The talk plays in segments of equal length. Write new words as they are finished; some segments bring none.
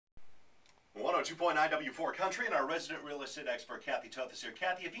102.9 W4 Country, and our resident real estate expert, Kathy Toth, is here.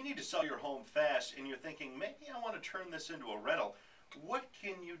 Kathy, if you need to sell your home fast and you're thinking, maybe I want to turn this into a rental, what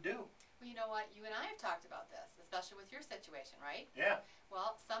can you do? Well, you know what? You and I have talked about this, especially with your situation, right? Yeah.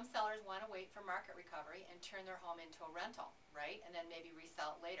 Well, some sellers want to wait for market recovery and turn their home into a rental, right? And then maybe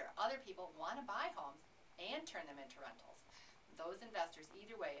resell it later. Other people want to buy homes and turn them into rentals. Those investors,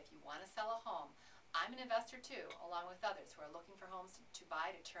 either way, if you want to sell a home, I'm an investor too, along with others who are looking for homes to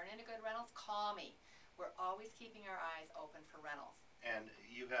buy to turn into good rentals. Call me. We're always keeping our eyes open for rentals. And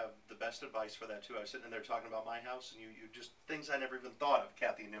you have the best advice for that too. I was sitting there talking about my house, and you just things I never even thought of.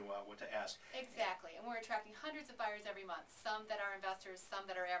 Kathy knew what to ask. Exactly, and we're attracting hundreds of buyers every month. Some that are investors, some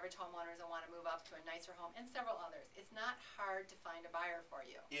that are average homeowners and want to move up to a nicer home, and several others. It's not hard to find a buyer for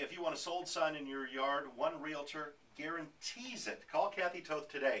you. If you want a sold sign in your yard, one realtor guarantees it. Call Kathy Toth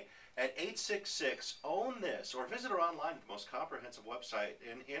today at 866-OWN-THIS, or visit her online at the most comprehensive website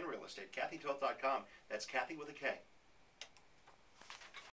in real estate, kathytoth.com. That's Kathy with a K.